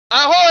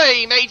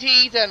Ahoy,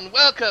 mateys, and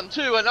welcome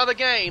to another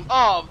game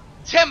of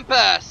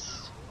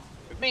Tempest!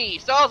 With me,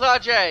 Stars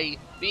RJ,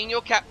 being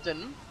your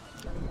captain.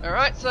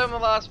 Alright, so in the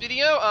last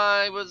video,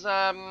 I was,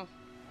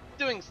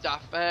 doing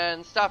stuff,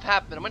 and stuff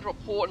happened. I went to a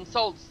port and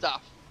sold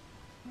stuff.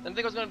 And I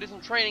think I was going to do some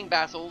training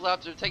battles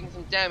after taking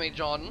some damage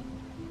on.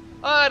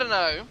 I don't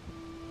know.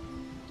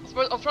 I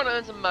was trying to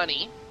earn some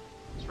money.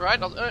 That's right,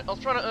 I was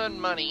trying to earn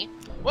money.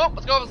 Well,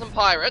 let's go over some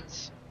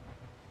pirates.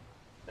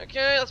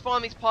 Okay, let's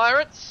find these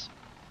pirates.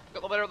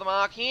 Got the letter of the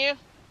mark here.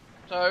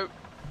 So,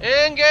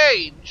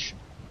 engage!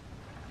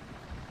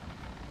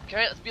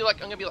 Okay, I'm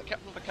gonna be like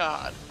Captain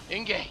Picard.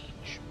 Engage.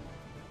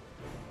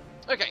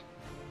 Okay.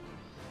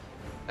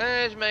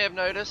 As you may have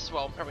noticed,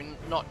 well, probably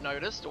not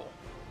noticed, or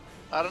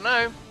I don't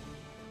know.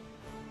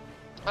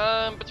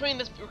 Between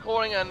this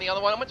recording and the other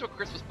one, I went to a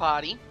Christmas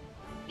party.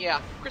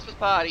 Yeah, Christmas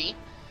party.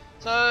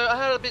 So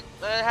I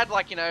had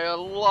like, you know, a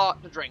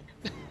lot to drink.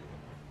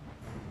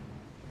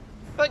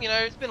 But, you know,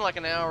 it's been like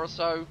an hour or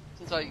so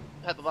since I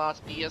had the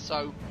last beer,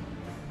 so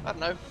I don't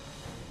know.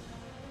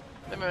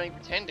 Maybe I'm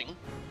pretending.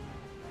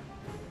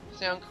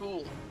 Sound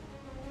cool.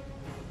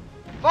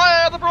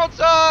 Fire the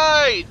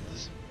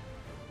broadsides!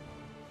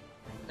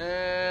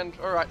 And,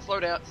 alright, slow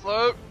down,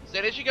 slow.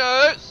 Steady as she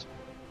goes.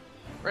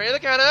 Ready the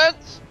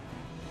cannons.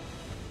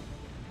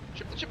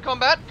 Ship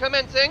combat,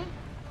 commencing.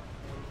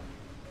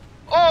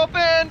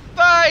 Open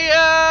fire!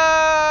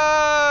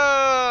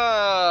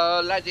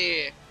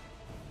 Laddie.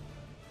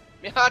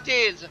 Me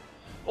hearties!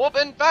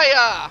 Open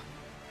fire!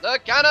 The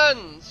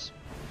cannons!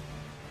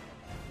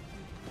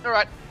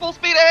 Alright, full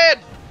speed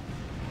ahead!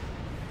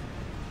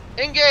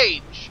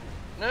 Engage!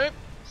 Nope,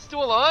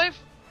 still alive?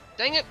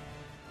 Dang it!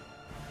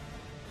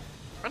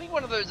 I need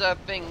one of those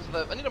things,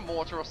 I need a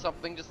mortar or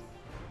something, just...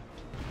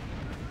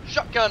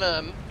 Shotgun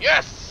him!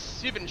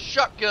 Yes! You've been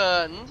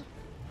shotgunned!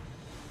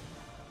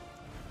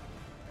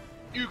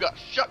 You got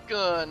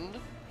shotgunned!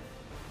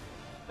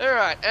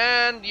 Alright,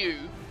 and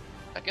you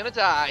are gonna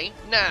die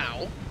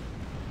now.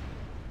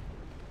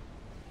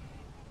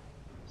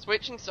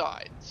 Switching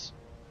sides.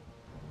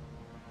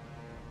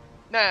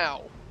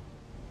 Now.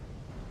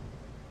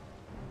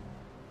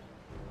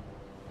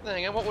 Then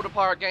again, what would a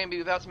pirate game be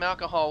without some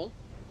alcohol?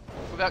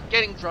 Without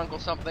getting drunk or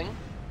something?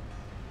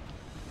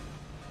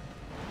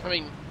 I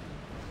mean,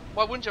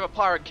 why wouldn't you have a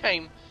pirate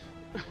game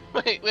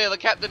where the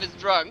captain is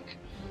drunk?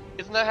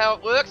 Isn't that how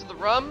it works with the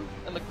rum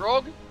and the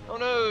grog? Oh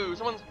no,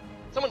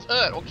 someone's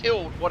hurt or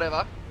killed,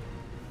 whatever.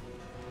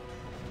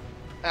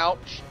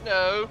 Ouch,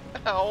 no,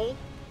 ow,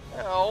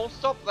 ow,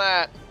 stop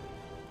that.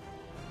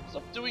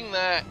 Stop doing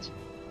that.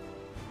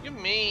 You're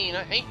mean,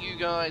 I hate you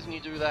guys when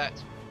you do that.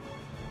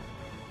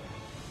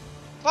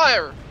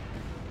 Fire!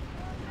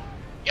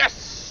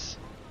 Yes!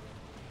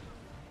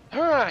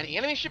 Alrighty,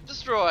 enemy ship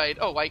destroyed.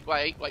 Oh, wait,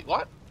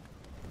 what?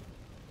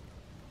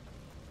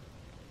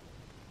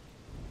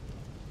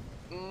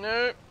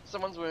 No,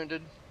 someone's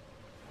wounded.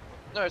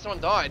 No, someone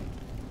died.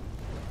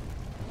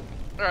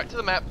 Alright, to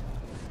the map.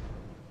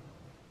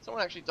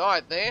 Someone actually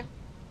died there.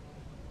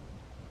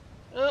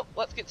 Well,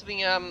 let's get to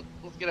the,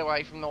 let's get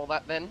away from all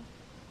that then.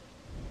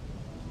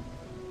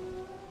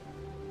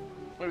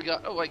 What do we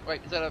got? Oh, wait,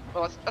 is that a,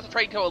 well, that's a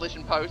trade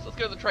coalition post. Let's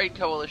go to the trade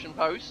coalition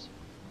post.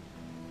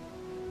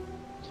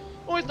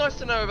 Always nice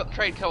to know about the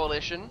trade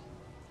coalition.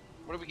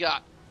 What do we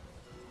got?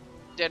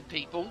 Dead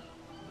people.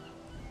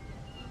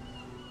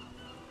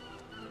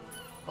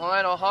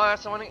 Alright, I'll hire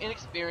someone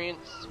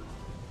inexperienced.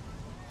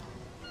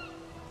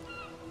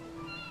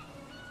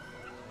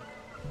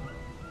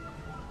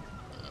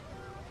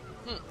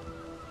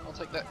 I'll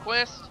take that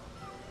quest.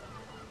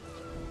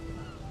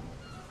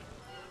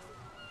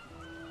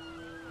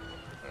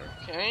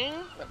 Okay,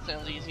 that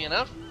sounds easy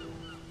enough.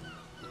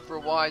 Look for a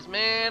wise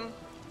man.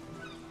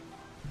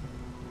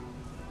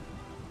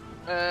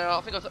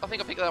 I think I'll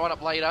pick that one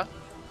up later.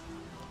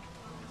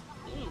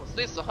 Ooh, what's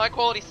this? A high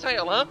quality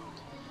sail, huh?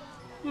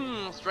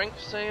 Strength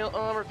sail,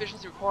 armor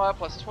efficiency required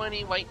plus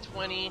 20, weight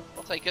 20.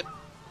 I'll take it.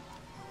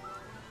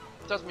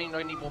 Doesn't mean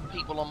I need more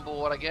people on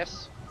board, I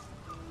guess.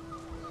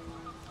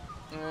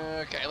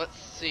 Okay, let's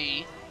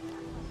see.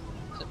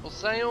 Simple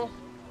sail.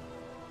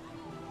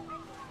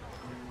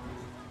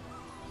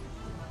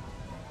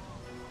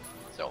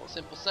 So,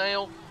 simple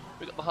sail.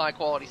 We've got the high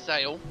quality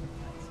sail.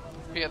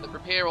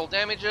 Repair all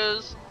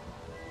damages.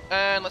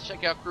 And let's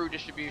check our crew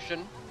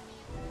distribution.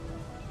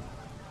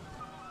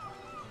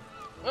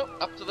 Oh,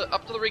 up to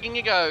the rigging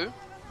you go.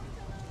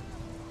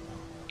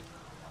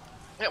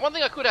 Now, one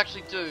thing I could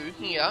actually do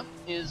here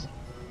is,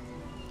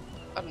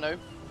 I don't know,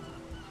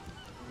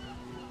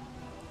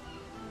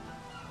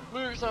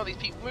 move some of these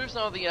people, move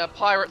some of the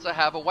pirates I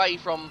have away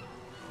from.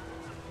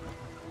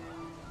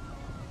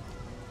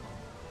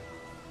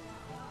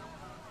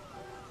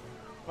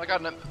 Like, I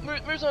don't know,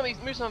 move some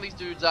of these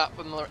dudes up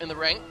in the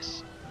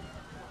ranks.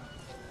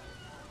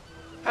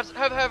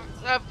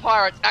 Have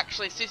pirates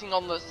actually sitting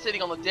on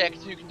the deck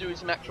who can do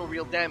some actual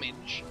real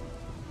damage.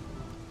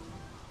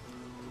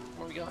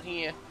 What do we got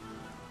here?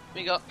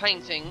 We got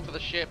painting for the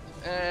ship.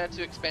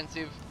 Too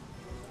expensive.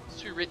 It's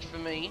too rich for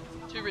me.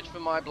 Too rich for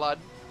my blood.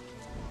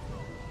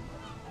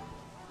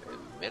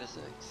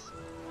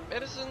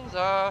 Medicines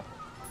are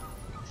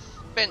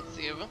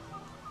expensive.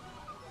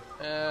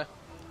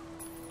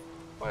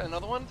 Quite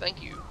another one,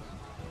 thank you.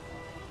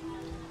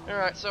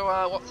 Alright, so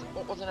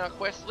what was in our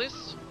quest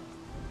list?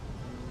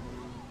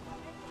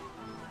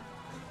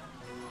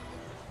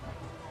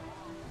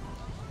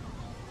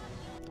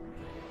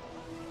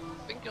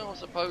 I think I was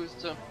supposed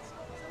to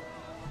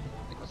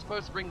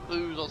bring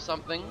booze or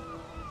something.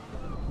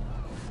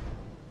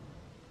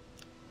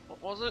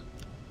 What was it?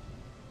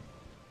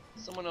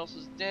 Someone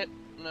else's debt?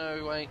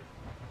 No, wait.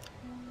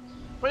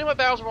 21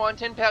 barrels of wine,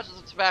 10 pouches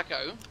of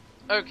tobacco.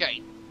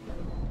 Okay.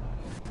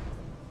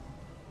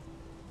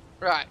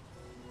 Right.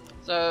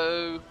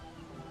 So...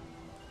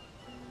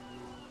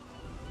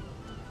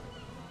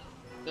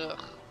 Ugh.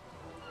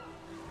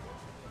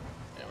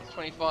 It was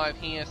 25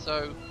 here,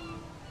 so...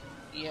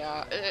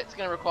 Yeah, it's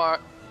gonna require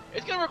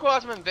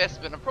some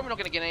investment. I'm probably not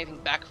gonna get anything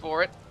back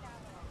for it.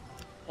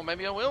 Or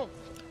maybe I will.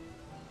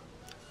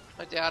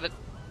 I doubt it.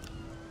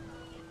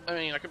 I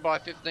mean, I could buy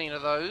 15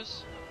 of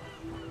those.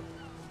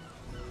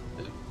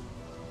 Ooh.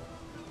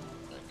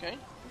 Okay.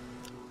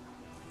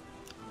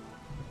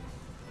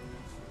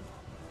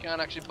 Can't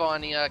actually buy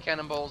any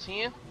cannonballs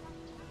here.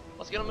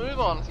 Let's get a move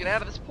on. Let's get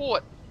out of this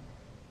port.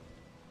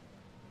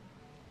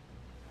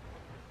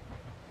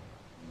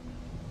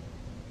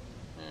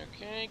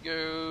 Okay,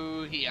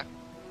 go here.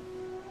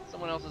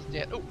 Someone else is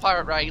dead. Oh,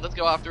 pirate raid. Let's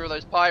go after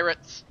those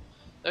pirates.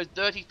 Those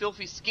dirty,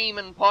 filthy,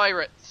 scheming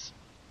pirates.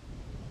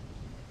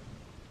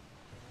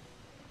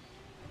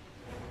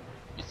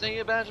 You say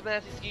a bunch of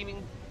nasty,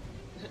 scheming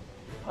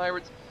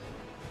pirates,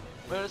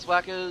 murder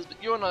slackers,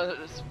 but you're not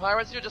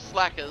pirates. You're just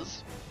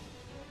slackers.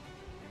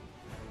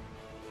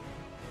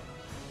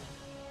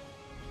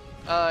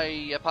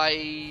 A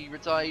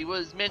pirate I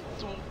was meant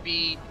to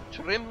be,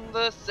 trim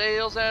the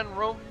sails and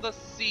roam the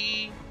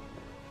sea.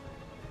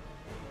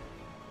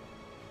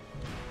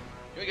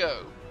 Here we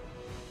go.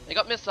 They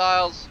got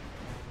missiles.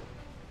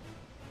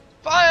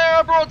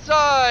 Fire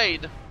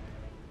broadside!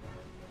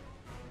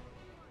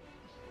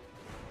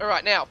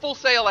 Alright, now, full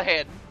sail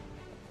ahead.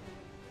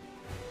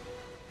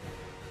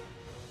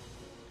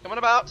 Coming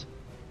about.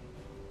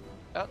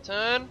 About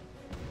turn.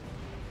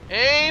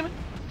 Aim.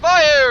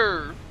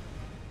 Fire!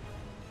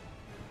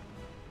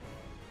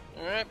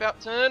 Alright, about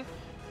turn.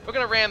 We're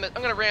gonna ram it.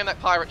 I'm gonna ram that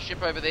pirate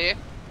ship over there.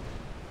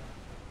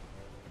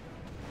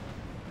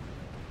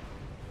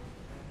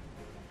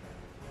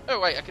 Oh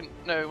wait, I can.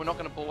 No, we're not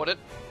gonna board it.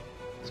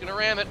 Just gonna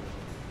ram it.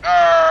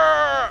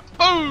 Arrgh!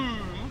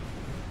 Boom!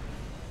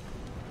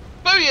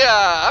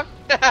 Booyah!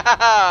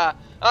 I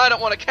don't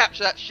want to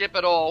capture that ship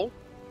at all.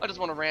 I just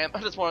want to ram. I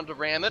just wanted to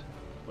ram it.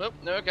 Well,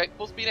 no, okay.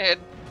 Full speed ahead.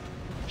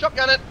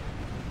 Shotgun it.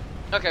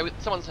 Okay,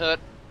 someone's hurt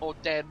or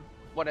dead,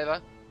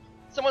 whatever.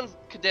 Someone's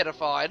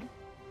cadetified.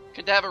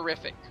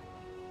 Cadaverific.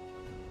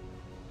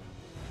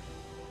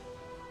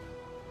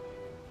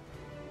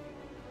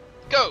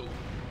 Go!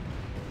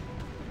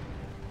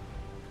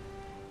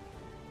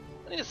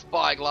 I need a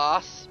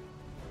spyglass.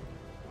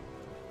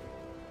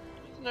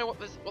 I need to know what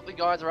these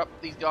guys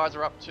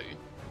are up to.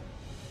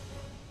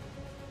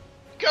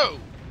 Go!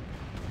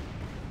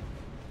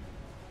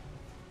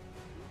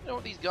 I don't know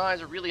what these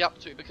guys are really up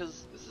to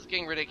because this is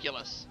getting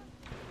ridiculous.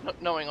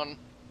 Not knowing on.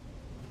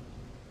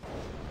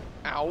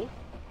 Ow.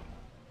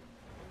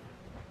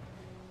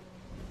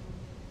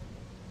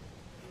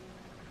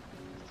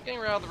 It's getting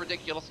rather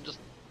ridiculous and just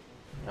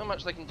how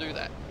much they can do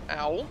that.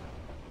 Ow.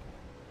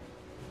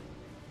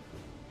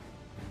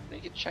 They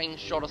get chain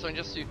shot or something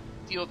just to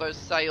deal with those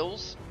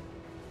sails.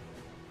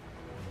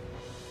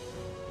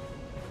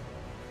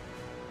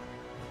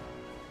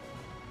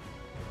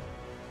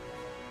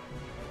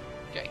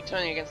 Okay,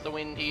 turning against the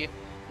wind here.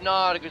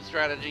 Not a good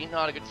strategy,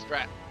 not a good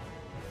strat.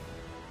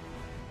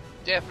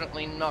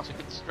 Definitely not a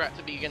good strat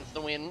to be against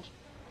the wind.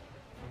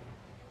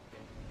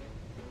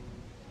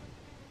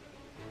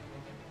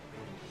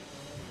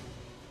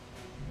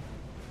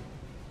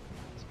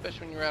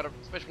 Especially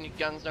when your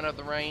guns don't have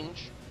the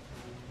range.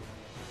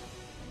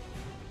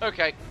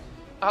 Okay,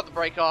 I have to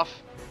break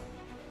off.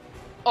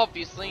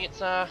 Obviously, it's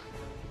Here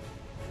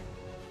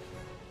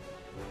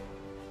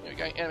we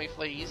go, enemy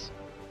flees.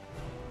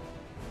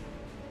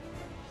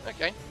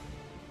 Okay.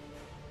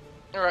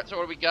 Alright, so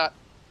what do we got?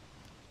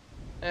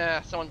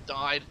 Someone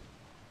died.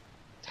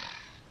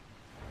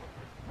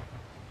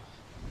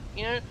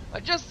 You know, I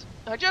just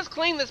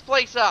cleaned this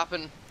place up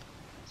and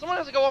someone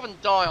has to go off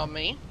and die on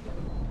me.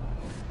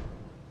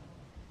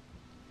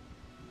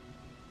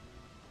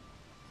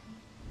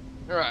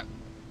 Alright.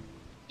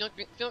 Feel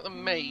like the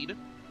maid.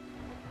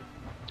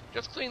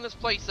 Just clean this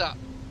place up.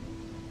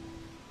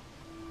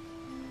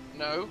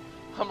 No,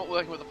 I'm not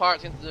working with the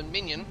pirates against the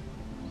Dominion.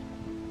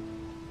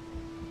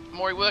 I'm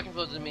already working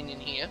for the Dominion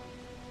here.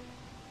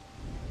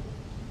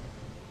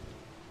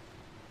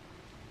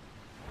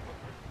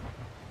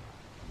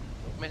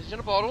 Message in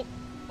a bottle.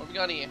 What have we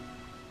got here?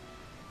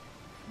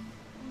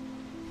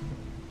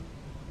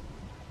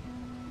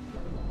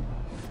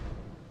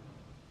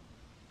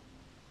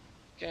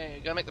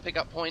 Okay, gotta make the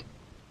pickup point.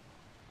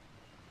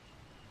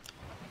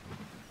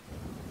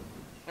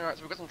 Alright,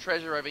 so we've got some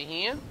treasure over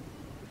here.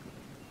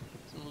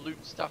 Some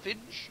loot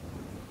stuffage.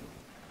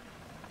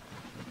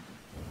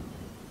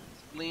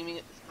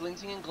 It's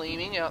glinting and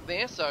gleaming out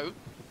there, so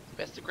it's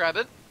best to grab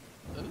it.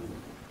 Ooh,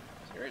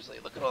 seriously,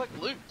 look at all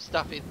that loot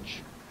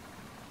stuffage.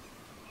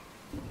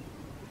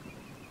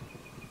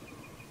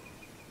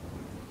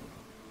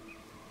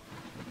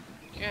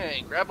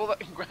 Okay, grab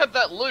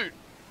that loot.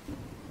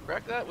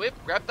 Grab that whip,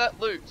 grab that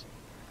loot.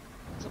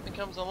 When something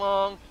comes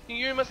along,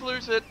 you must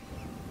loot it.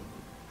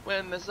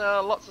 When there's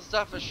lots of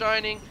stuff is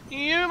shining,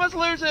 you must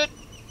loot it.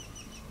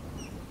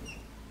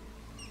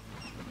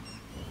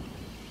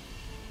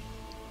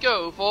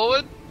 Go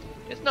forward.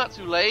 It's not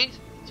too late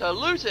to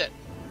loot it.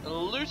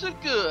 Loot it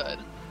good.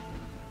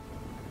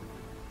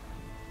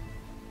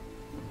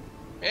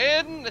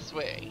 Heading this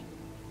way.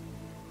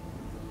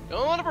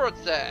 Going to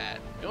broadside.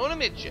 Going to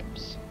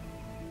midships.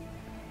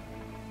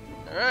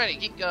 Alrighty,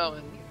 keep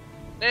going.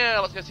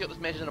 Now let's go see what this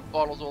measures in a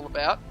bottle's all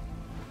about.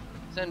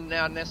 Sending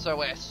out an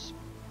SOS.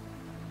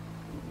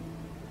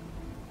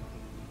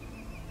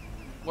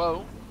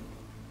 Whoa.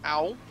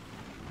 Ow.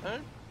 Huh?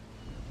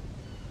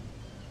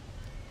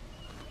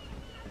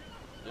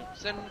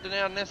 Sending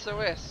out an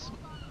SOS.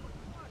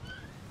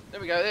 There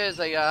we go, there's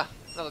a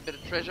another bit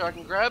of treasure I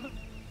can grab.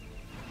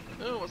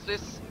 Ooh, what's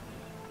this?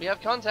 We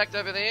have contact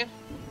over there.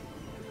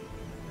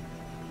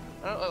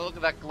 Oh, look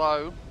at that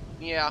glow.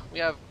 Yeah, we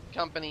have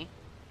company.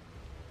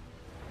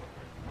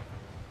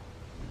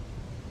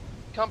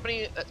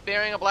 Company that's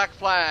bearing a black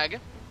flag.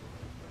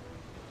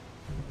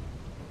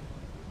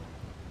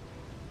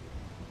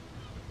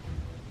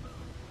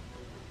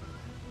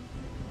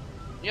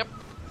 Yep,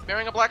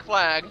 bearing a black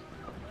flag.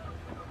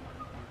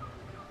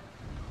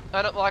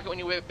 I don't like it when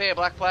you bear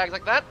black flags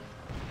like that.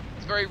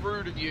 It's very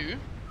rude of you.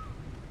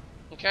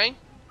 Okay?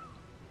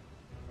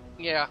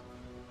 Yeah.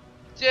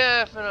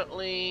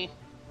 Definitely.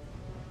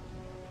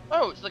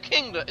 Oh, it's the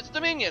kingdom. It's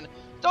Dominion.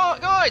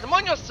 Guys, I'm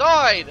on your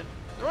side.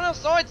 You're on our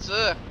side,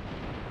 sir.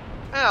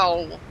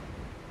 Ow.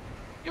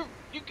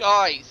 You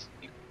guys.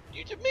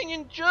 You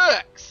Dominion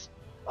jerks.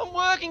 I'm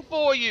working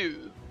for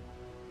you.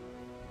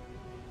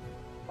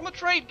 I'm a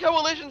trade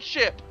coalition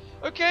ship.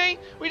 Okay?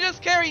 We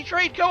just carry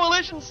trade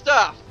coalition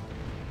stuff.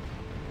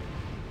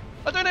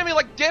 I don't have any,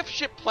 like, death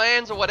ship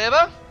plans or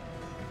whatever.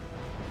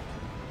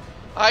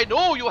 I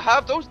know you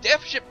have those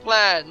death ship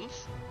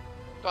plans.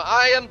 But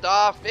I am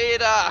Darth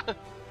Vader.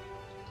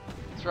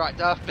 That's right,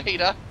 Darth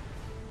Vader.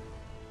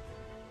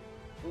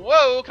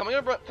 Whoa, coming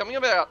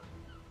about.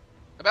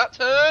 About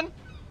turn.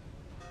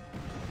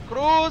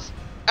 Cruise.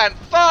 And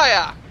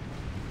fire.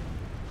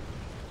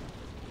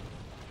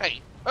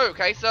 Hey,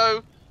 okay,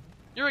 so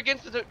you're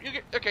against the...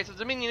 okay, so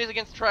Dominion is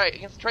against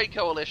the trade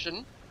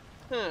coalition.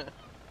 Huh.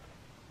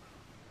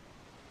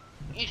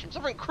 Yeesh, I'm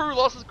suffering crew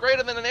losses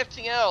greater than an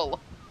FTL.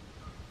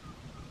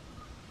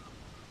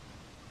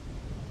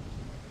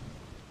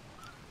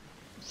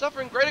 I'm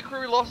suffering greater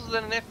crew losses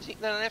than an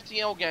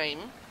FTL game.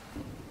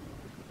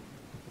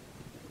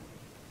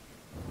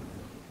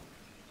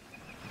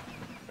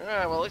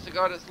 Alright, well at least I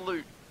got his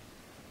loot.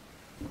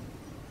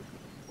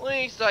 At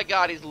least I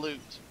got his loot.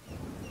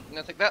 I'm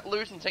gonna take that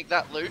loot and take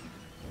that loot.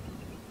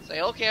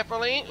 Sail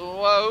carefully.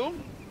 Whoa.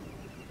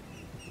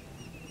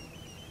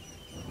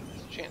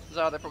 Chances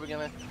are they're probably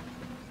gonna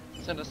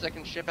send a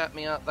second ship at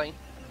me, aren't they?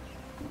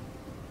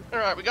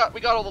 Alright, we got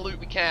all the loot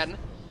we can.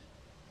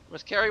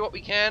 Must carry what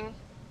we can.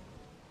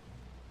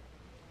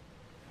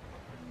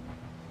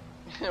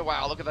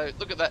 Wow, look at those,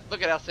 look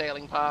at our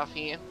sailing path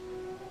here.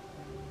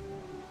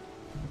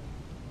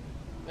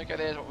 Okay,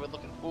 there's what we're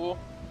looking for.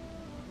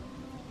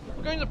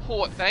 We're going to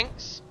port,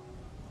 thanks.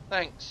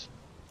 Thanks.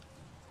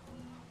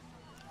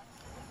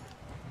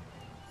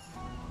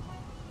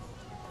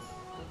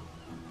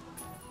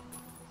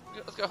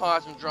 Let's go hire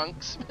some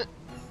drunks.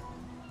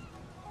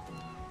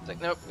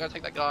 Nope, I'm gonna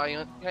take that guy.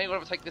 Okay, we're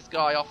gonna take this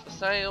guy off the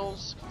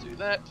sails. Do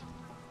that.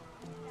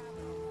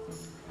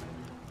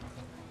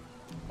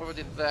 What if I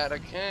did that?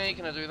 Okay,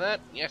 can I do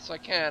that? Yes, I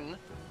can.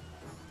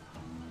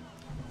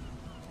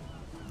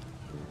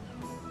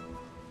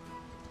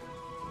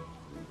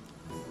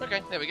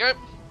 Okay, there we go.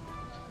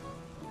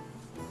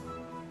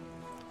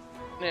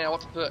 Now,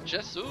 what to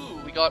purchase?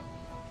 Ooh, we got...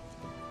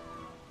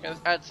 okay,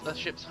 this adds to the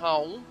ship's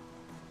hull.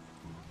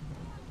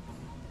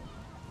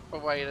 Oh,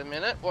 wait a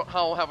minute. What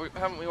hull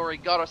haven't we already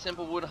got? A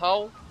simple wood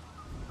hull?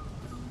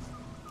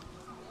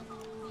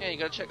 Yeah, you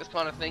gotta check this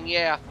kind of thing.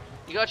 Yeah,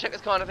 you gotta check this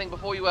kind of thing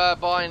before you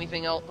buy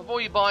anything else. Before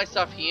you buy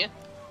stuff here,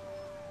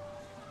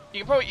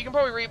 you can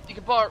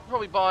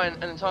probably buy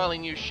an entirely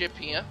new ship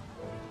here.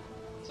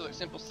 So like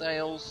simple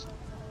sails.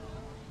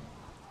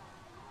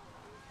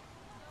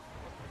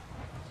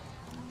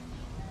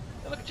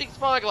 Hey, look at cheap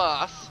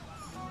spyglass.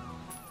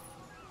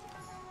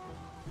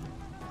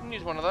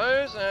 Use one of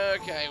those.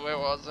 Okay, where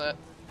was it?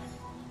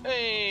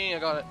 Hey, I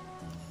got it.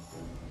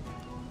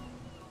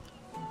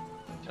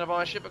 Can I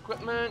buy ship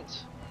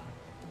equipment?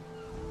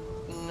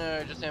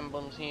 No, just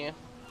emblems here.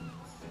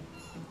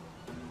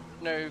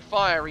 No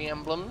fiery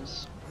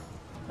emblems.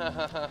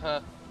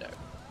 No.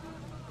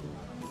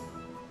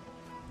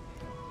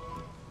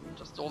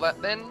 Just all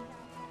that then.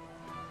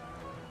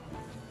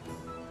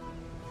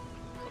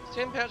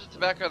 10 pouches of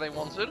tobacco they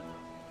wanted.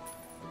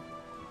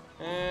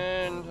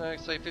 And,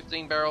 say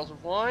 15 barrels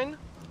of wine.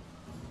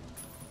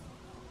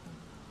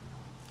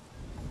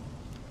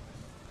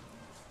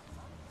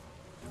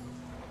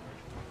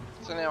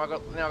 So now I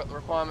got the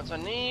requirements I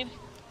need.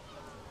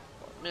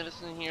 Got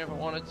medicine here if I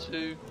wanted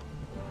to.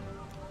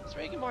 So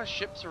you can buy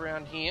ships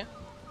around here.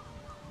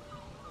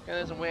 Okay,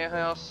 there's a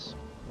warehouse.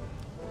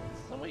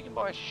 Somewhere you can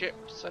buy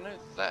ships, I know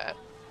that.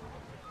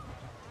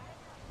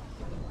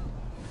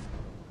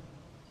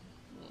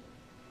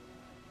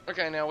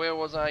 Okay, now where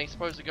was I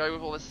supposed to go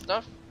with all this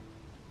stuff?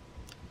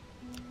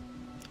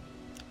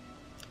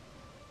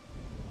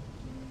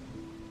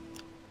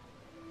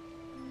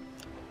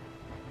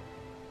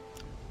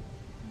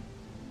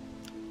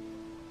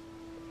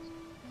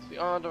 It's the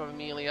Island of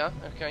Amelia,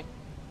 okay.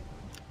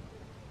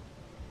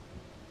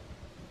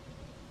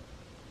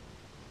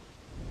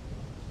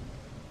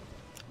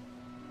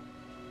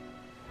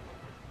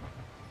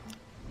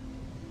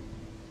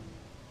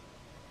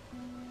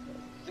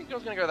 I think I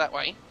was going to go that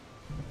way.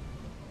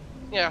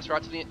 Yeah, that's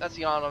right. That's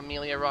the Island of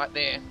Amelia right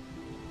there.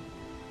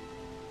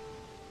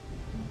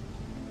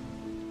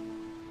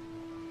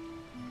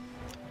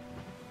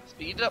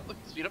 Speed up the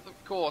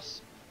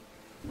course.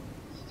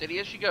 Steady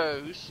as she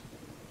goes.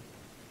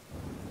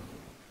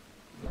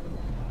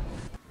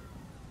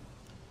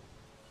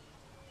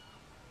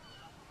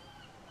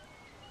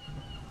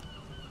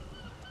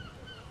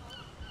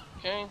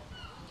 Okay.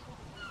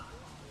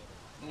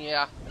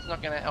 Yeah, it's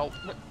not gonna help.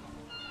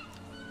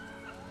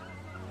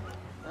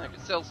 I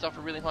could sell stuff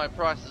for really high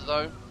prices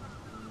though.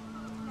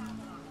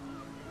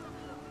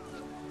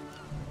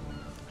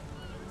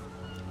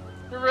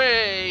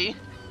 Hooray!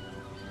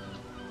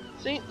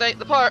 See,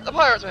 the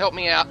pirates will help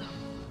me out.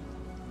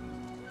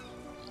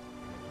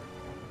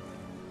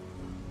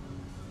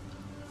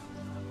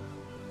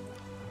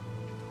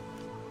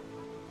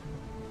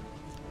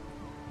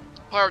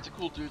 Pirates are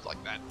cool dudes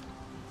like that.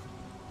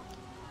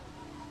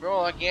 We're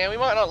all like, yeah, we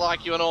might not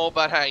like you and all,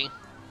 but hey.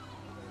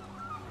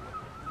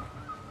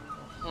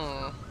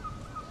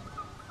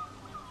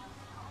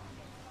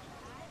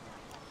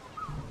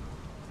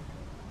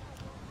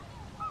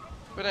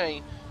 But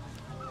hey,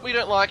 we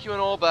don't like you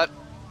and all, but...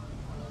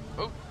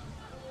 Oh.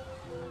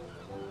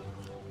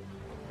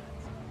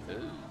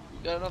 Ooh,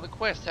 we got another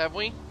quest, have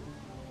we?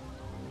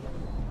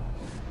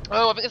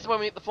 Oh, I think this is when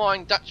we meet the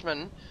Flying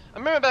Dutchman. I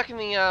remember back in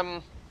the,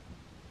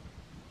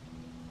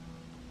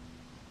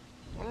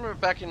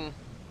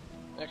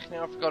 Actually,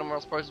 now I've forgotten where I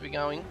was supposed to be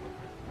going.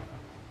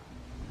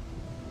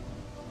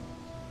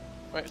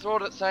 Wait, so what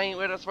did it say?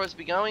 Where am I supposed to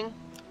be going?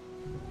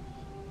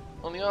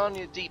 On the island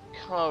near Deep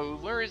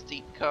Cove. Where is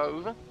Deep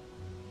Cove?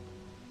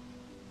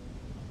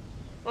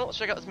 Well, let's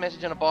check out this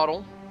message in a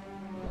bottle.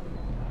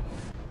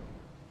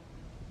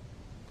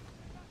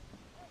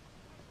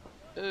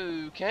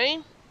 Okay.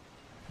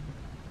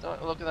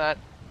 Don't look at that.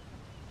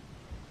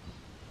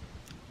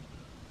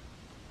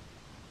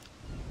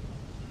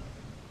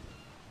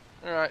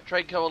 Alright,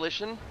 Trade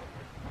Coalition.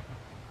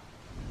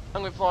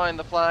 I'm going to fly in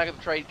the flag of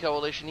the Trade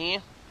Coalition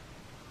here.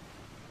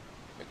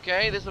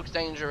 Okay, this looks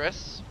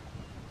dangerous.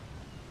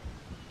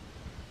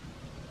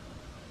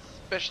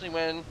 Especially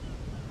when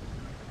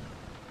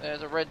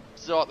there's a red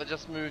dot that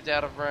just moved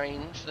out of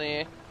range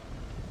there.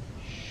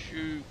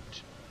 Shoot.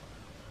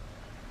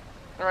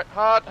 Alright,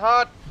 hard.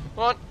 Come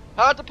on.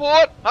 Hard to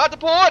port!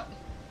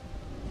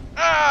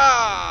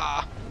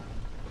 Ah!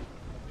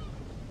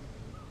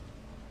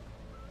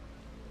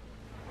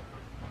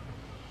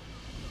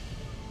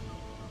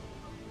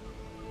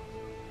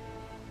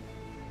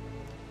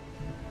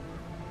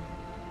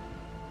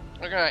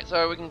 Okay,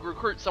 so we can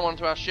recruit someone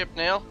to our ship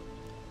now.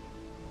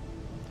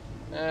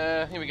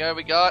 Here we go,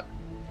 we got...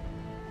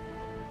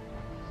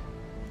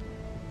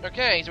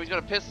 Okay, so he's got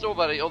a pistol,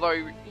 but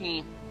although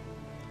he...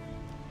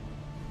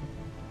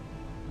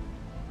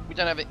 We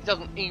don't have it,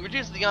 he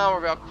reduces the armor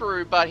of our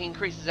crew, but he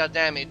increases our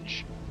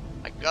damage.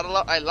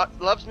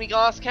 Loves me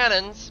glass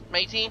cannons,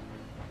 matey.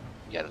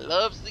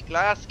 Loves the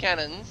glass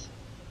cannons.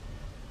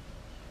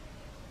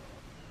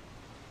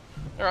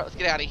 Alright, let's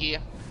get out of here.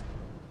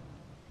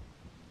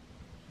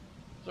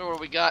 So what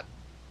do we got?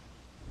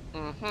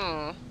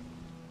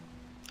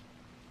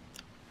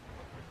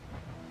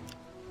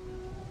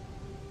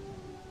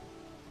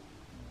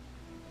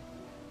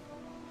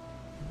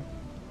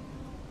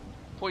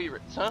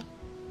 Pirates, huh?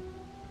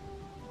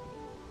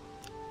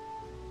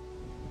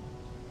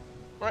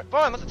 Right,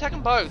 fine, let's attack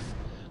them both.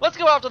 Let's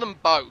go after them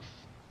both.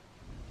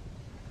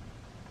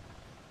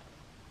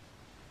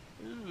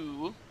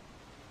 Ooh.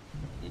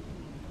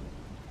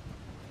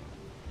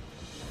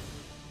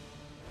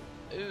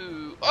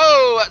 Ooh.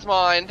 Oh, that's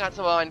mine. That's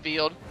a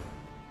minefield.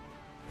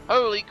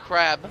 Holy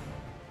crab.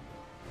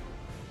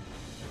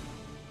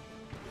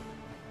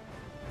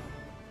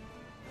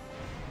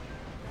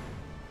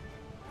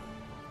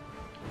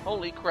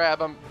 Holy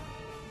crab, I'm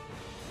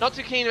not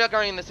too keen about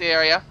going in this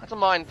area. That's a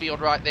minefield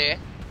right there.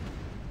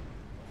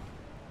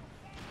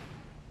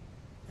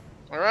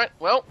 Alright,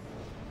 well,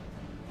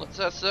 let's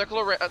circle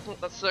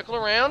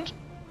around.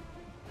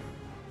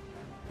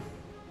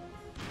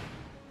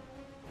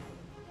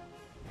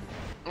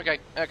 Okay,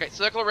 okay,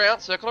 circle around,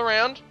 circle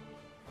around.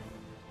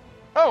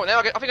 Oh, now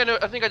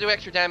I think I do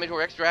extra damage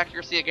or extra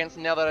accuracy against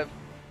him now that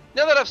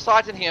I've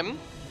sighted him.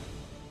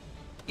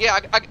 Yeah,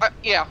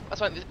 yeah,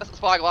 that's what the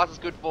spyglass is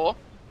good for.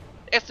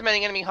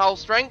 Estimating enemy hull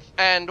strength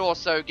and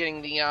also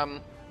getting the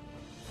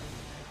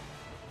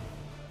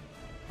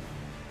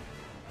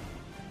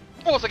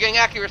also getting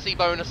accuracy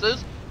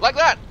bonuses like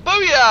that.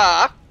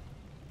 Booyah!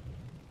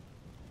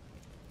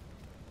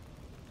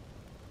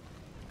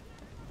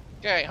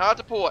 Okay, hard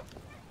to port.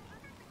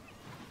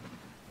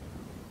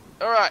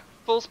 Alright,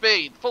 full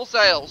speed, full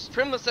sails.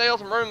 Trim the sails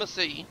and roam the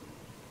sea.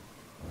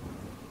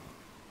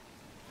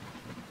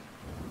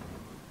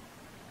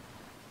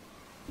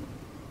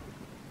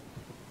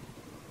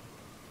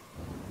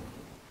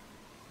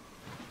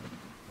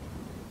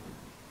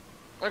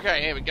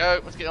 Okay, here we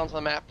go. Let's get onto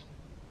the map.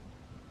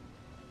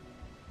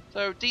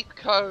 So, Deep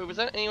Cove, is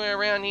that anywhere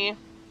around here?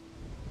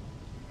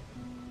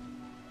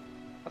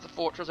 That's a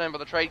fortress owned by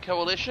the Trade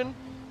Coalition.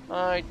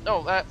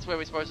 Oh, that's where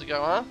we're supposed to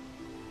go, huh?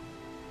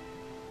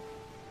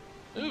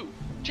 Ooh,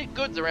 cheap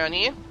goods around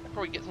here. I'll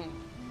probably get some...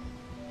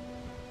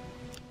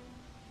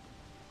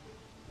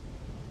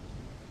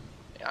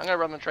 Yeah, I'm gonna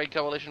run the Trade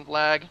Coalition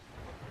flag.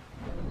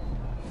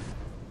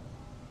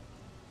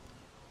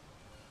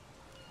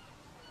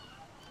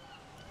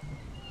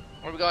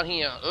 What have we got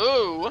here?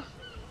 Ooh!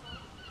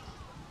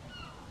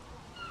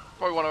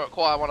 Probably want to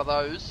acquire one of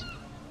those.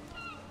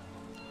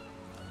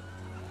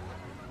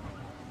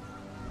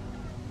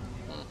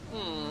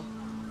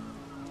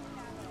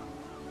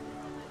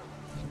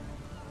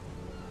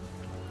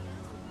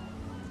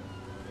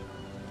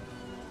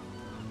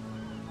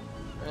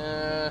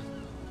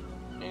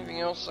 Anything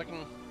else I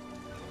can...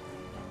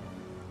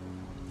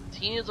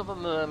 Tears of a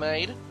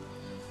Mermaid.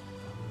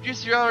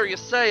 Reduce your area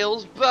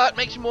sails, but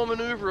makes you more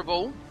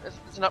maneuverable.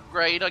 It's an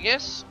upgrade, I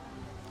guess.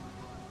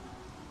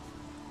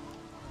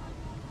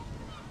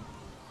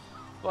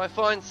 If I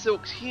find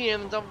silks here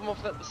and dump them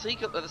off at the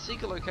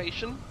Seeker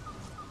location.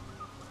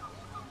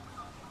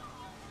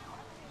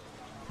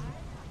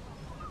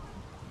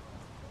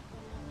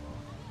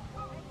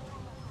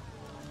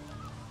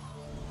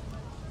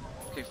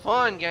 Okay,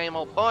 fine game,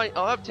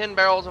 I'll have 10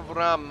 barrels of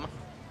rum.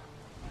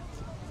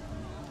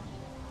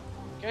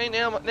 Okay,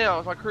 now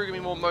is my crew gonna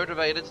be more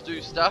motivated to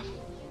do stuff.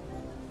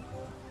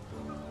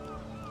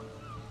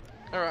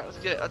 Alright,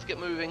 let's get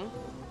moving.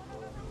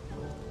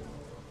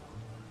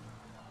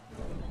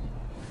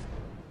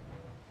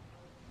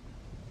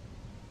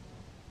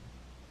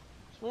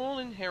 Small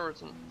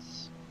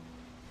inheritance.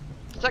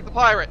 Attack the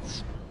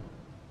pirates!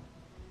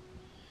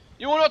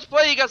 You will not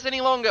plague us any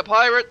longer,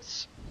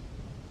 pirates!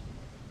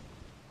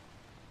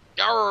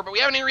 Yarr, but we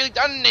haven't really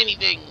done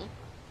anything!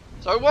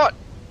 So what?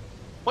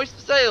 Hoist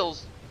the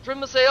sails! Trim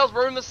the sails,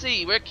 roam the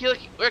sea. We're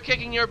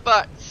kicking your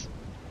butts.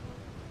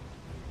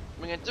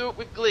 We're gonna do it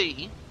with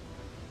glee.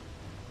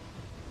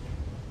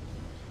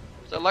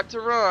 So I like to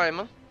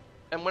rhyme,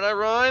 and when I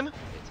rhyme,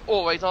 it's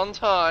always on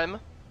time.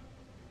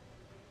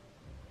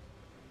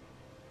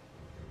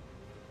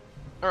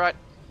 Alright.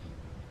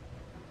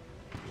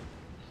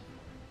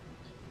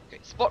 Okay,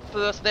 spot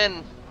first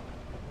then.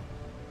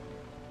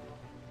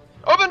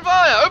 Open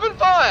fire! Open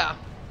fire!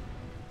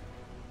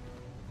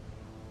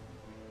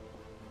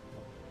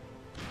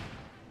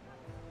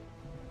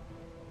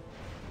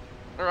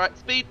 Alright,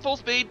 speed, full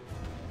speed.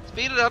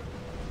 Speed it up.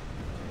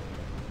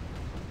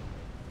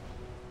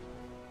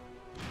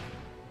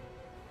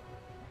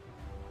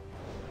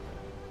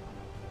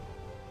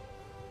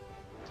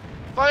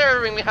 Fire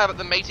everything we have at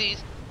the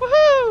mateys.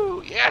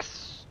 Woohoo!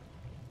 Yes!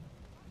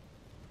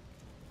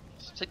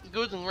 Let's take the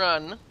goods and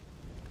run.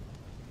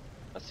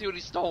 Let's see what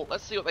he stole.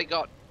 Let's see what they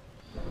got.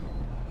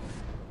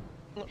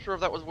 Not sure if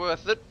that was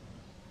worth it.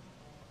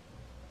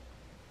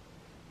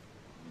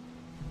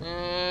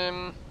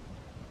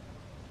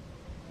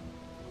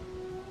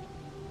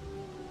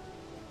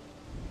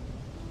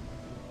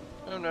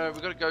 Oh no,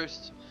 we got a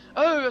ghost.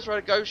 Oh, that's right,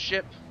 a ghost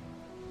ship.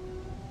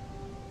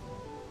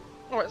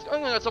 Alright,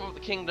 I'm gonna go top of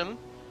the kingdom.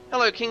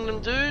 Hello, kingdom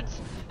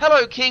dudes.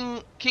 Hello,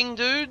 king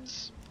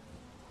dudes.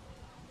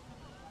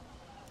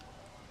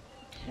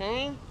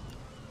 Okay.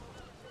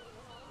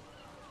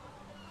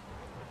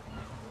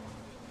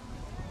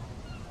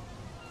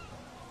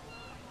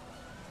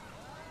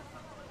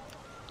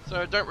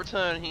 So don't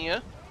return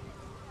here.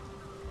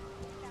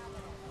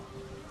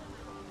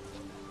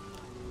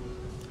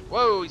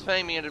 Whoa, he's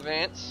paying me in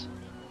advance.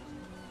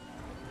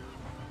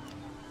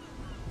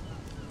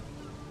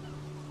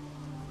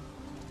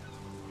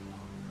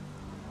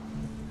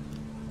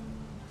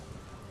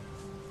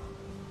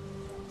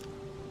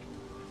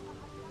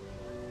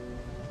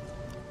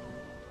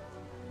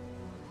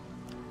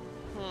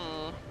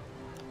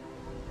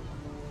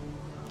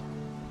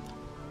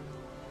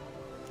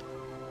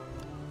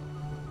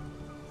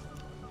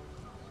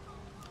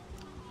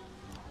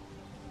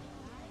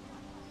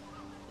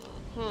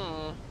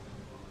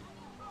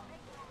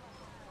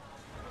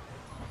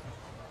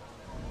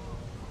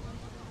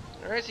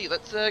 Alrighty,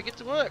 let's get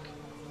to work.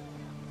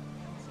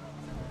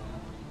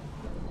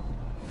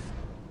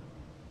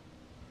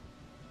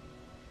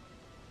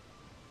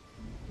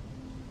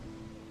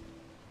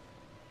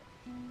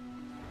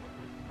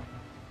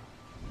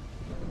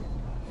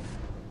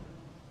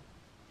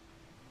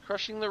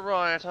 Crushing the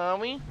riot, are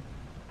we?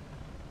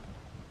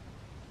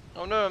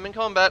 Oh no, I'm in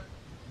combat.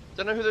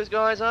 Don't know who those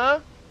guys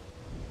are.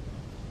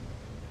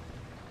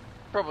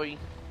 Probably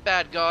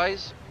bad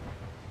guys.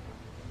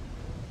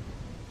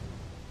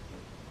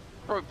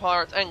 Probably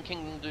pirates and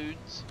kingdom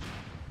dudes.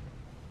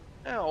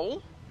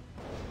 Ow.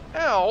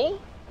 Ow!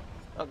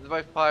 Oh, they're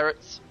both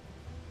pirates.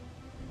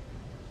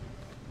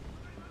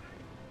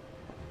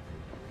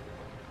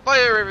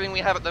 Fire everything we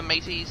have at them,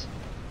 mateys.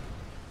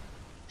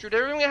 Shoot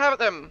everything we have at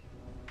them.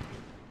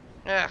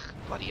 Ah,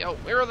 bloody hell.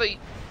 Where are they?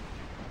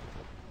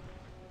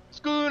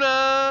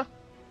 Schooner!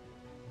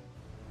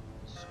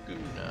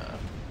 Schooner.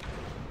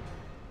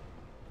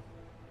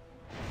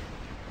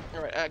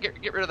 Alright,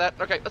 get rid of that.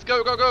 Okay, let's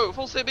go, go, go!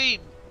 Full speed!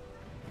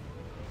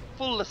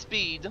 Full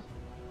speed.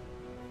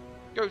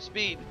 Go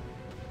speed.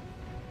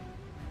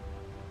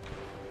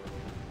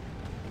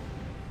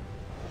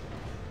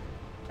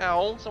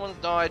 Ow, someone's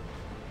died.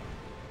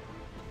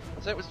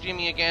 So it was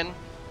Jimmy again.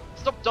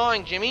 Stop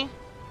dying, Jimmy!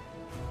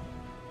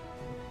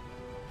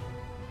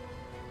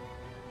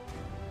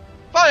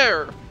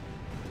 Fire!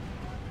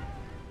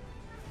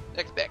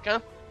 X-Beck, huh?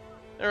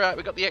 Alright,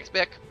 we got the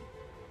X-Beck.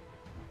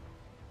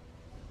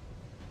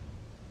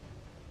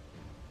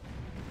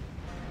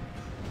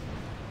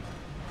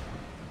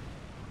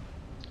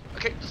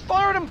 Okay, just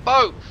fire at them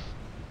both!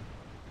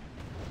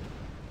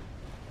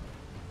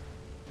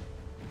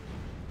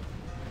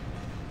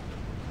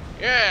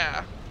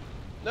 Yeah!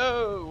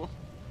 No!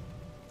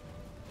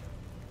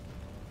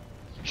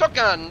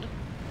 Shotgun!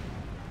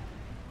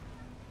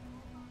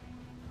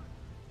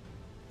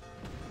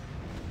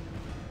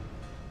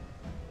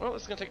 Well,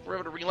 it's gonna take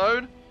forever to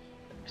reload.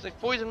 Because they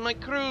poisoned my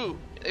crew!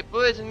 They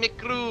poisoned my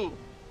crew!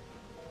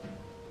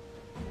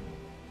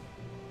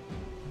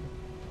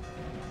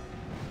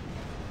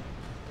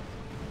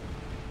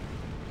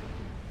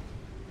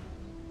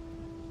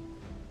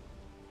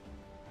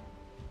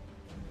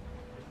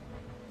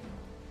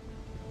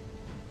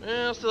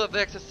 I'll still have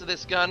access to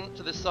this gun,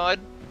 to this side.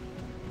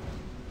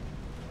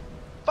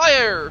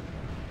 Fire!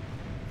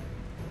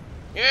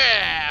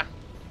 Yeah!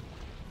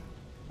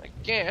 I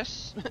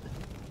guess.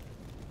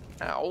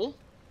 Ow.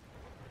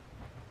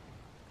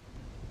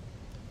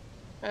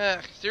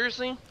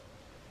 Seriously?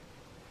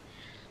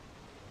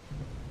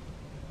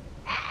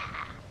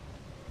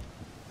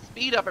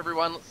 Speed up,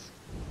 everyone. Let's...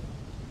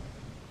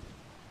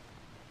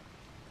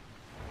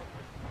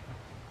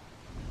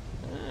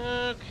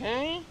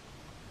 Okay.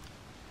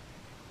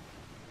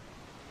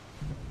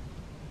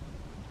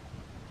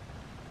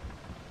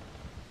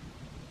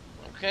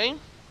 Okay.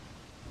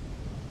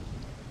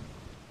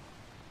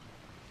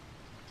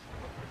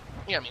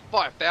 Yeah, I mean,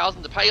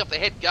 5,000 to pay off the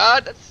head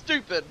guard? That's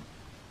stupid.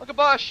 I could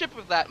buy a ship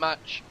with that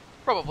much.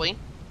 Probably.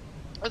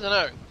 I don't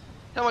know.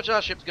 How much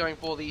are ships going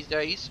for these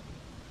days?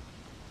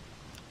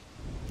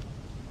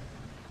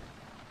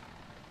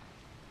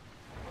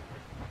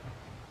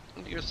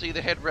 You'll see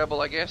the head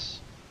rebel, I guess.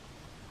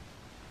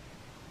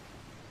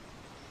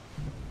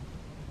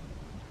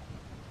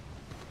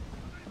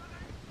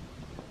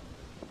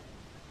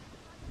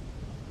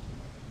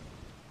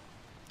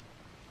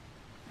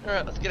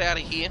 Alright, let's get out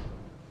of here.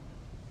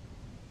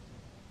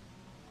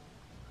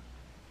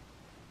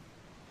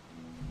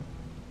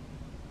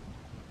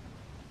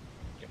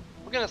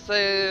 We're gonna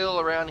sail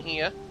around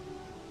here.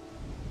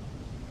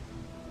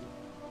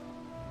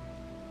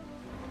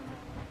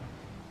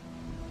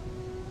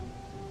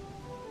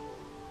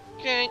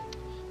 Okay,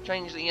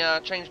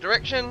 change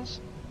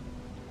directions.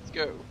 Let's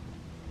go.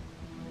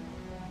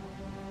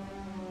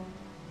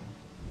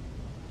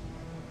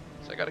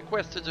 So I got a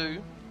quest to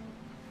do.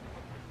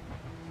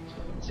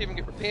 Let's see if we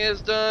can get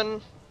repairs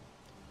done.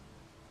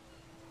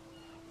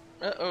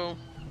 Uh-oh.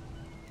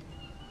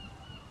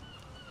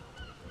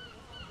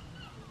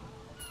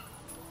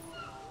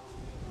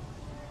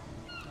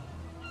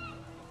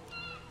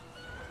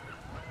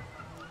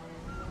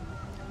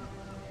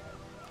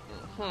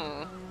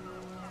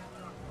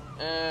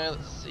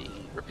 Let's see.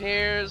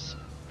 Repairs.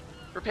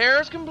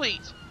 Repairs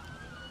complete.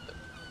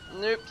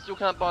 Nope, still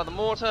can't buy the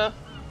mortar.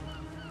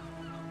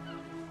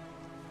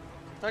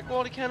 High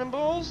quality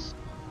cannonballs?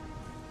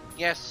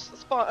 Yes,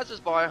 let's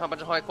just buy a whole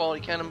bunch of high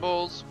quality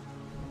cannonballs.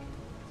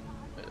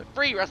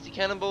 Free rusty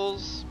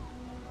cannonballs.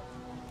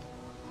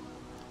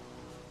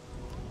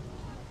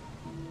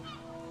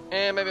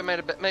 And maybe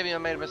I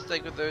made a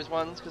mistake with those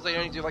ones because they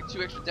only do like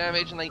 2 extra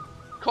damage and they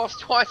cost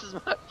twice as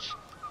much.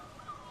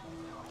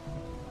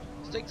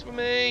 Mistakes were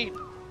made.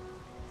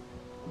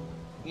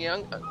 Yeah,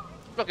 I'm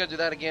not gonna do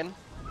that again.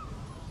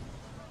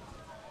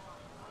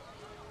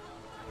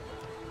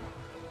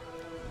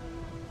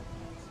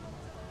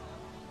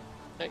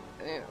 Okay,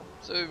 yeah.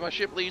 So my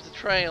ship leaves a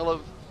trail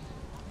of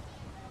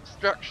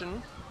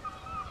destruction.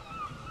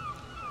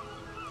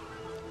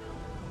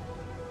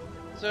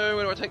 So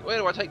where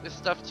do I take this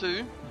stuff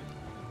to?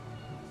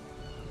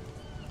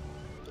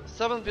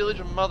 Southern village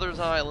of Mother's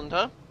Island,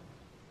 huh?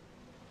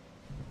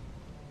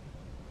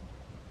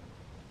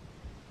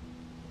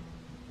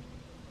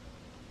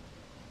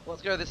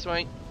 Let's go this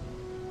way.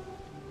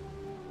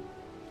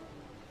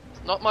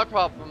 It's not my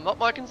problem, not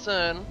my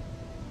concern.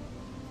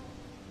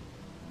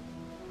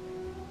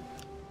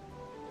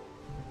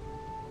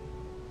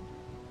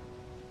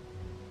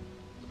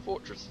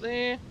 fortress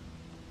there.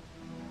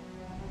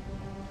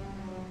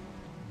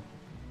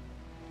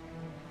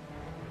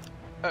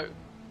 Oh.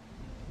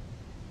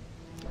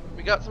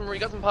 We got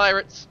some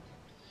pirates.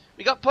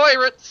 We got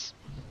pirates!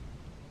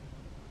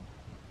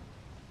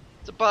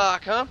 It's a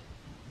bark, huh?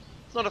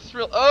 It's not a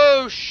thrill.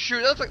 Oh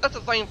shoot, that's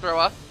a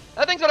flamethrower.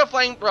 That thing's not a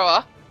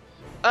flamethrower.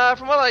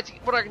 From what I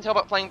can tell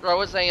about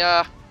flamethrowers, they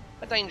are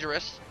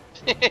dangerous.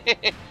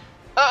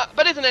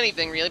 But isn't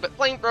anything really. But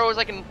flamethrowers,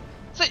 they can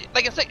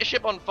set your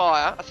ship on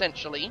fire,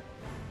 essentially.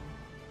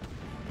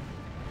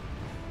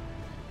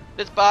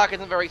 This bark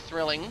isn't very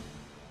thrilling.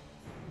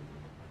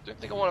 Don't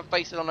think I want to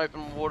face it on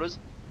open waters.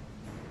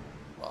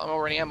 Well, I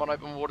already am on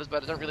open waters,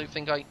 but I don't really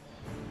think I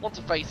want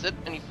to face it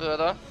any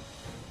further.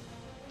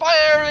 Fire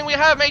everything we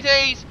have,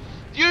 mateys!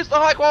 Use the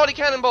high quality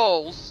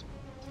cannonballs!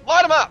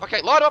 Light them up!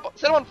 Okay, light them up,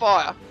 set them on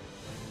fire.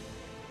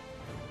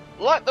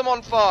 Light them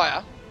on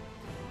fire.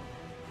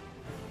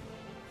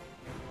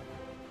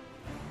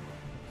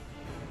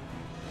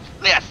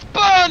 Yes!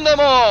 Burn them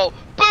all!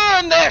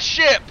 Burn their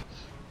ship!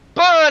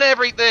 Burn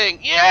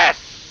everything!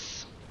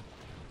 Yes!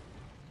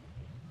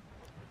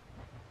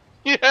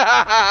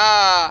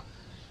 Yeah!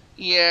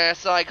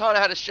 Yes, I kind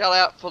of had to shell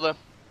out for the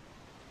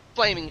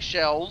flaming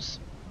shells.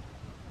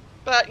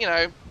 But, you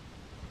know,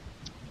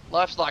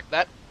 life's like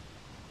that.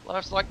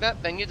 Life's like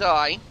that, then you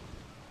die.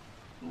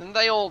 And then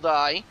they all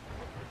die.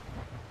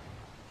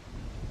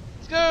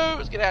 Let's go,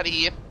 let's get out of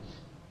here.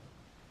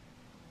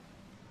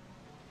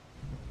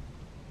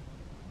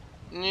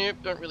 Nope,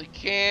 don't really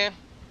care.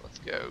 Let's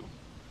go.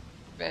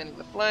 Fanning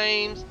the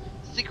flames.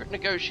 Secret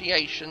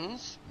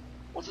negotiations.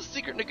 What's the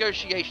secret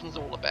negotiations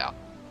all about?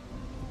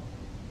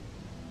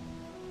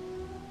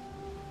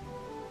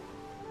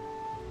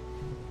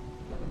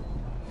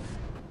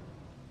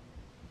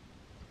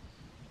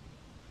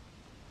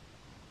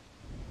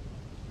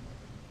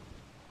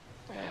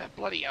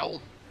 Bloody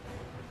hell.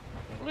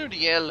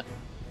 Bloody hell.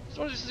 Just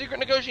want to do secret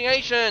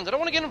negotiations. I don't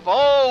want to get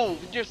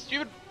involved in your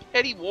stupid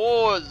petty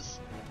wars.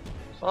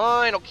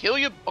 Fine, I'll kill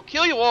you. I'll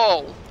kill you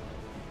all.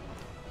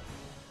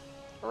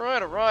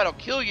 Alright, I'll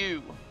kill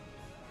you.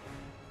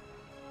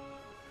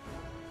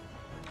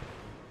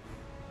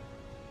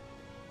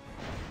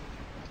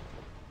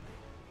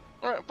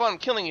 Alright, fine, I'm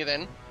killing you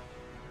then.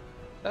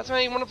 That's how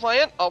you want to play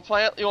it? I'll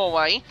play it your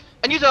way.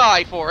 And you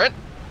die for it.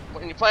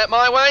 When you play it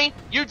my way,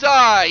 you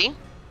die.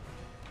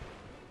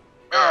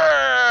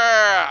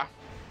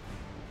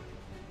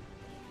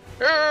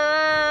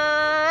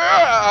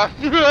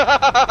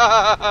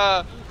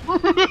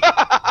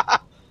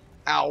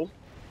 Ow.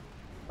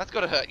 That's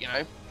gotta hurt, you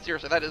know.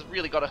 Seriously, that has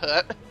really gotta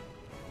hurt.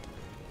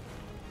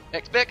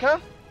 Next back, huh?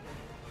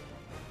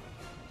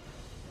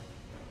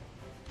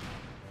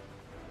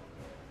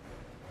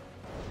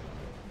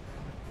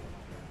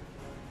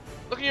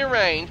 Look at your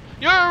range.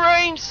 Your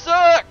range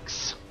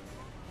sucks!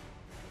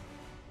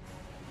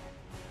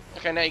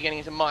 Okay, now you're getting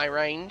into my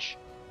range.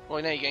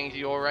 Well, now you're getting into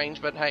your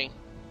range, but hey.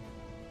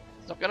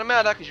 It's not gonna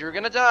matter, because you're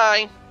gonna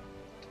die.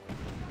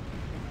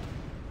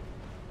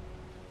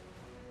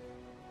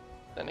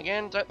 Then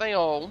again, don't they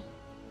all?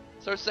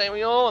 So say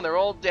we all, and they're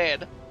all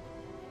dead.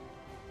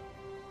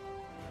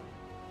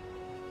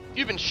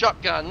 You've been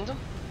shotgunned.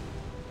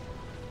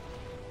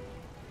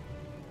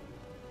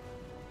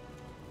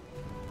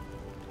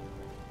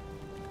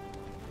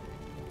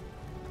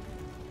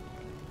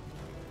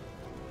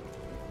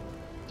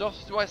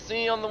 Do I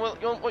see on the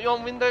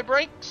your window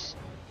breaks?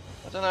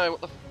 I don't know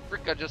what the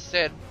frick I just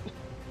said.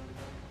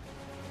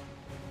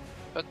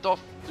 But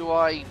do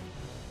I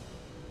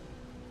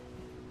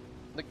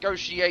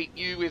negotiate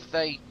you with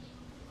a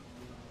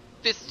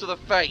fist to the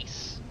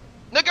face?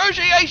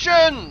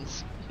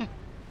 Negotiations!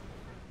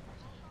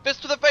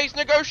 Fist to the face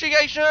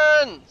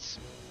negotiations!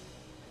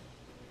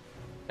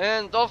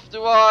 And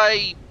do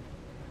I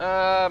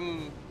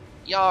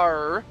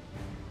yar.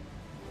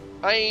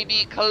 I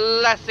be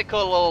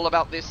classical all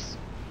about this.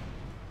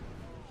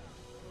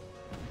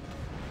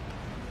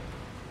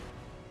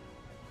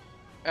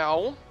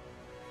 Ow.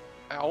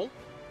 Ow.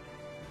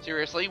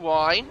 Seriously,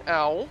 why?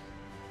 Ow.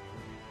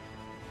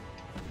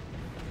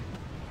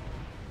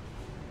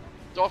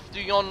 Doth do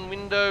yon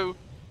window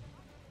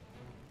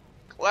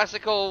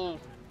classical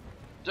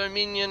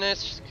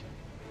dominionist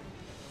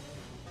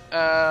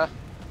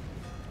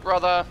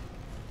brother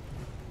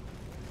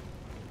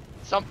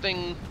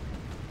something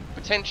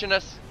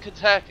pretensionist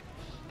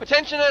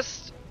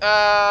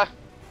a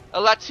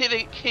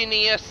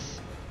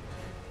latitudinous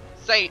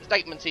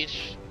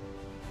statement-ish.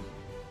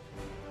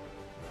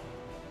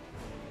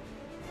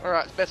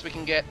 Alright, it's best we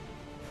can get.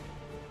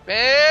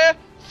 Bear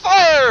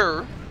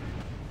fire!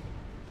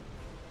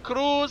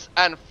 Cruise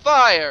and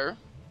fire.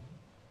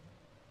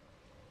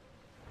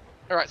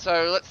 Alright,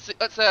 so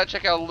let's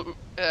check our loot.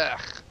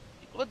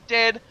 People are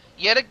dead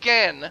yet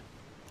again.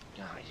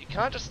 Guys, you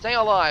can't just stay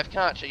alive,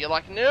 can't you? You're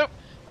like, nope.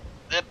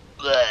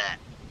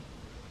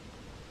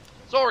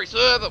 Sorry,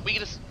 sir, but we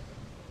just...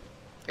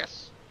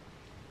 Yes.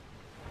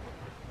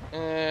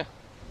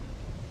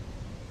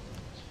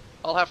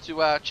 I'll have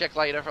to check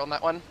later on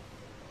that one.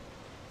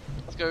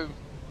 Let's go.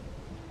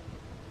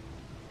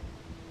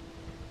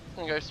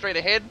 gonna go straight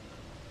ahead.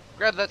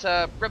 Grab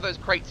that, grab those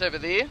crates over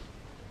there.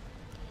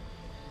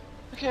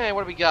 Okay,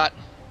 what do we got?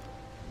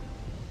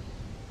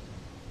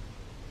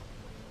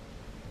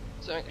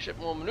 So make the ship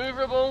more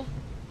maneuverable.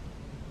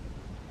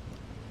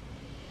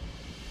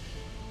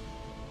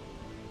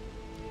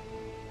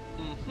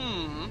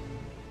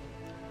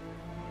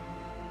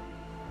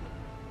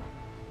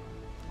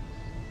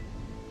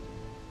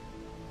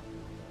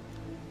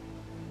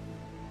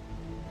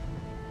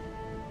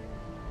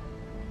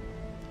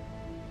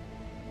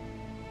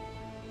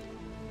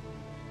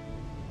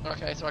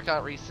 Okay, so I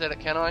can't reset it,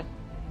 can I?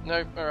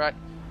 No, alright.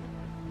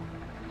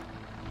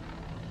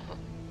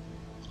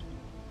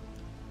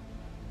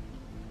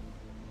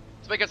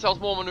 Let's make ourselves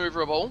more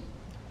maneuverable.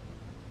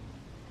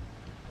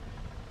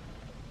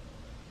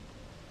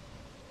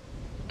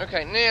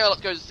 Okay, now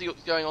let's go see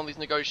what's going on in these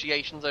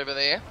negotiations over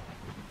there.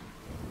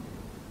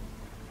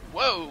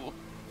 Whoa!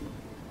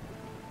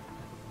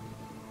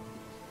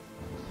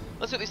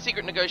 Let's see what these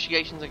secret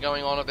negotiations are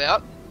going on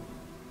about.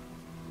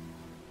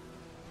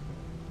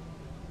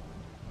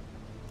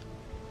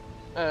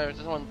 Oh, does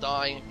someone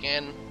die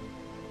again?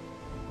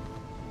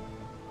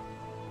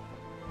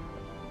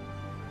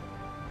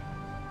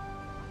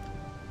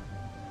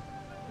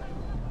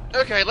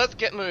 Okay, let's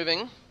get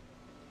moving.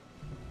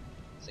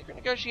 Secret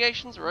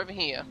negotiations are over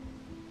here.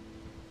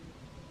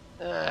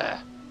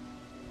 Now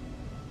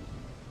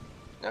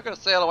I've got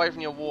to sail away from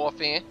your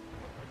warfare.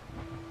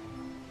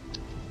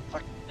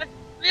 Fuck,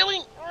 really?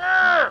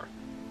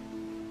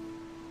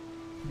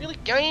 Really,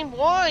 game?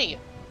 Why?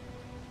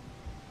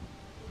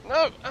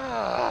 No!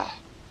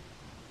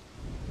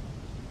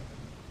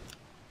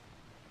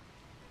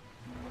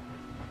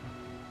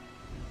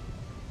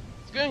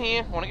 Let's go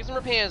here. I want to get some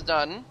repairs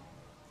done.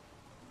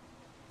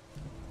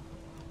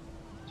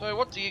 So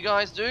what do you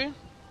guys do?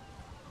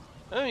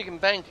 Oh, you can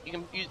bank. You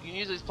can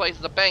use this place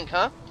as a bank,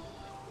 huh?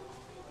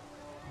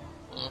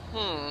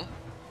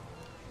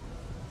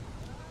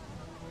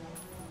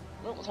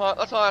 Well,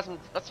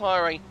 let's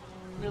hire a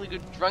really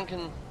good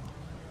drunken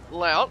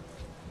lout.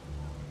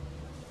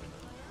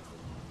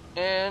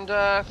 And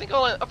I think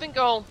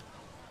I'll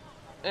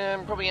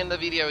probably end the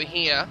video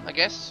here, I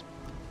guess.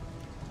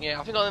 Yeah,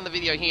 I think I'll end the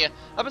video here.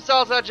 I've been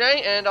Salazar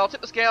J, and I'll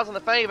tip the scales in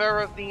the favour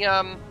of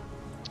the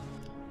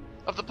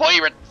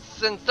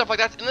pirates and stuff like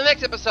that in the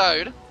next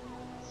episode.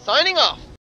 Signing off.